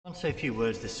I'll say a few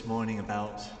words this morning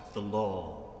about the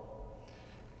law.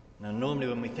 Now, normally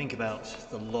when we think about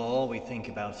the law, we think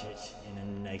about it in a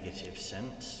negative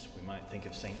sense. We might think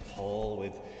of St. Paul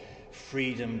with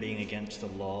freedom being against the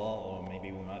law, or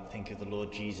maybe we might think of the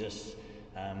Lord Jesus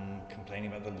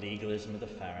complaining about the legalism of the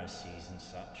Pharisees and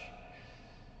such.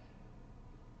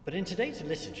 But in today's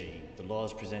liturgy, the law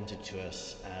is presented to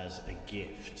us as a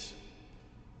gift,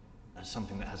 as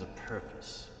something that has a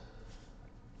purpose.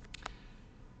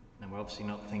 Now, we're obviously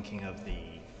not thinking of the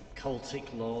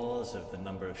cultic laws of the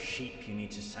number of sheep you need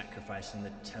to sacrifice in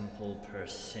the temple per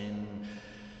sin,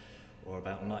 or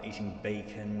about not eating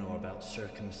bacon, or about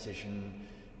circumcision,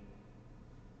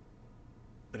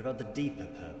 but about the deeper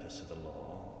purpose of the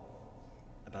law,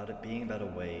 about it being about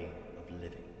a way of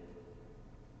living.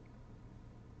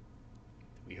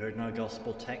 We heard in our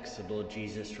gospel text the Lord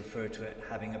Jesus refer to it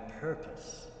having a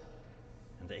purpose,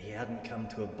 and that he hadn't come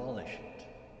to abolish it.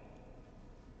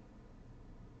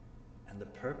 And the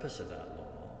purpose of that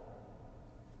law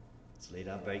is laid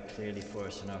out very clearly for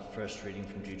us in our first reading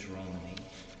from Deuteronomy,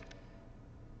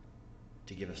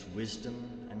 to give us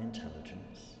wisdom and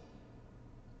intelligence,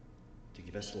 to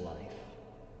give us life,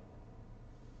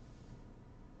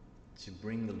 to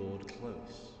bring the Lord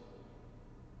close.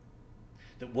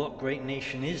 That what great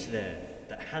nation is there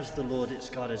that has the Lord its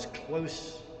God as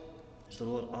close as the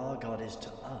Lord our God is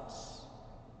to us,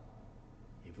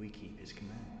 if we keep his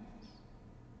commandments?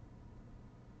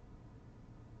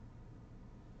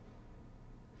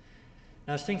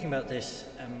 Now, I was thinking about this,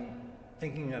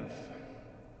 thinking of,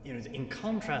 in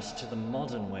contrast to the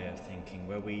modern way of thinking,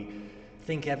 where we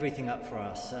think everything up for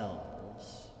ourselves.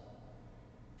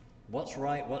 What's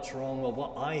right, what's wrong, well,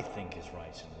 what I think is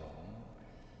right and wrong.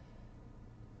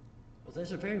 Well,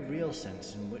 there's a very real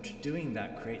sense in which doing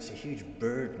that creates a huge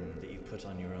burden that you put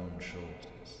on your own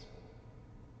shoulders.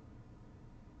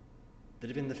 That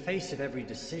if in the face of every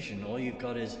decision, all you've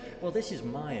got is, well, this is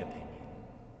my opinion.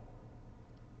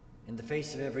 In the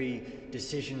face of every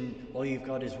decision, all you've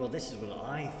got is, well, this is what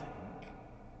I think,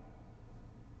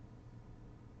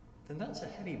 then that's a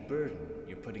heavy burden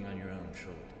you're putting on your own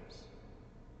shoulders.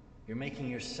 You're making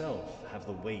yourself have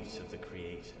the weight of the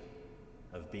Creator,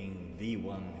 of being the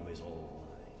one who is all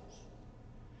wise.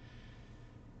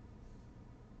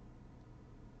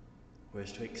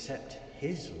 Whereas to accept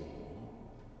his law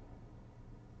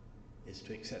is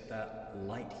to accept that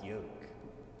light yoke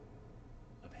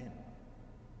of him,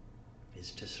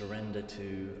 is to surrender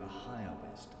to a higher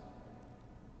wisdom.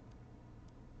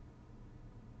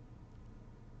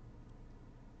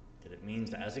 That it means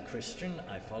that as a Christian,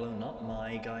 I follow not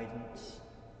my guidance,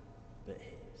 but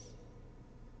his.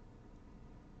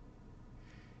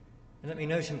 And let me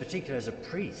note in particular as a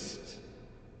priest,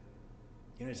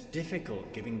 it's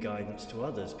difficult giving guidance to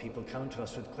others. People come to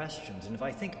us with questions, and if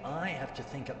I think I have to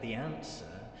think up the answer,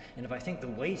 and if I think the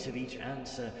weight of each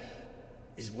answer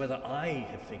is whether I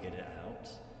have figured it out,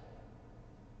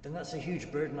 then that's a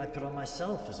huge burden I put on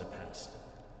myself as a pastor.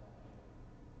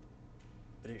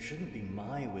 But it shouldn't be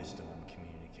my wisdom I'm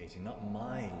communicating, not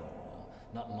my law,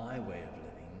 not my way of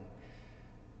living,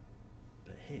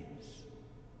 but his.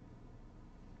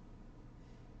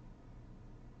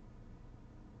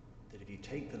 That if you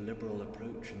take the liberal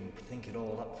approach and think it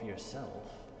all up for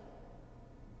yourself,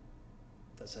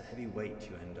 that's a heavy weight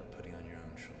you end up putting on your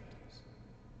own shoulders.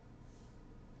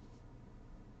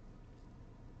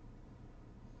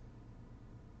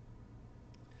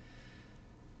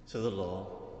 So the law,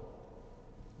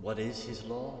 what is his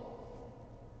law?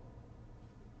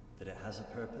 That it has a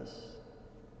purpose?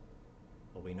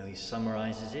 Well, we know he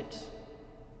summarizes it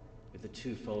with the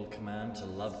twofold command to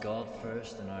love God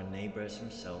first and our neighbor as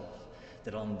himself,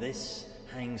 that on this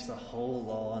hangs the whole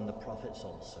law and the prophets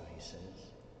also, he says.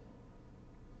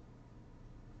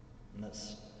 And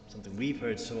that's something we've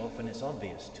heard so often it's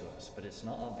obvious to us, but it's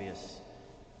not obvious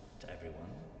to everyone.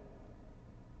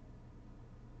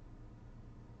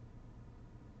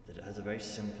 That it has a very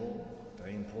simple,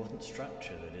 very important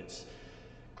structure, that it's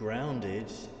grounded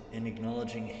in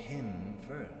acknowledging him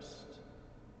first.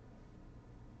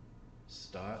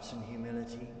 Starts in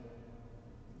humility,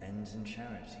 ends in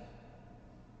charity.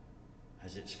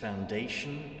 Has its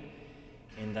foundation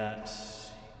in that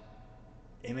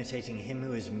imitating him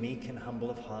who is meek and humble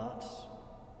of heart.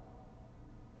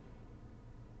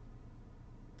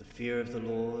 The fear of the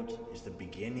Lord is the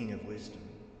beginning of wisdom.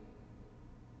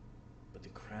 But the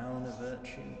crown of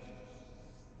virtue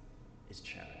is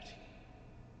charity.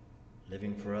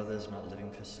 Living for others, not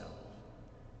living for self.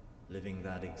 Living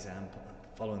that example,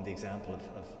 following the example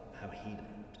of how he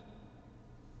lived.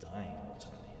 Dying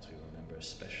ultimately, as we remember,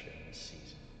 especially in this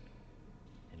season,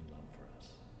 in love for us.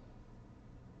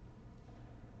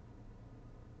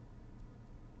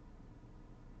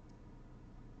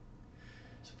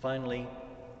 Finally,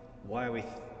 why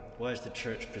is the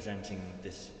Church presenting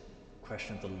this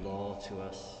question of the law to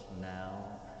us now?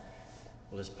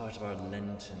 Well, as part of our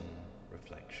Lenten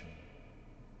reflection,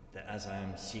 that as I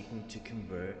am seeking to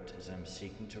convert, as I'm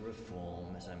seeking to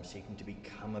reform, as I'm seeking to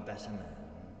become a better man,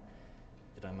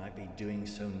 that I might be doing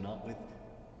so not with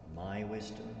my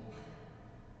wisdom,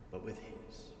 but with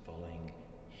his, following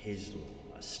his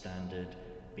law, a standard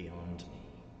beyond me,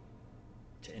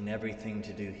 to in everything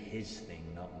to do his thing,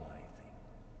 not my thing.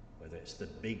 Whether it's the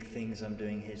big things I'm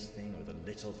doing his thing, or the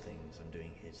little things I'm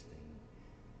doing his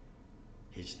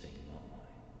thing, not mine.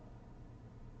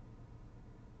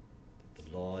 That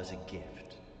the law is a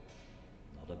gift,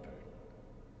 not a burden.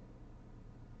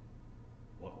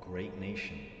 What great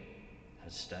nation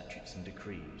has statutes and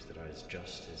decrees that are as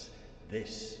just as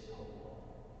this whole law,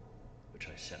 which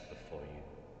I set before you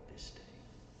this day?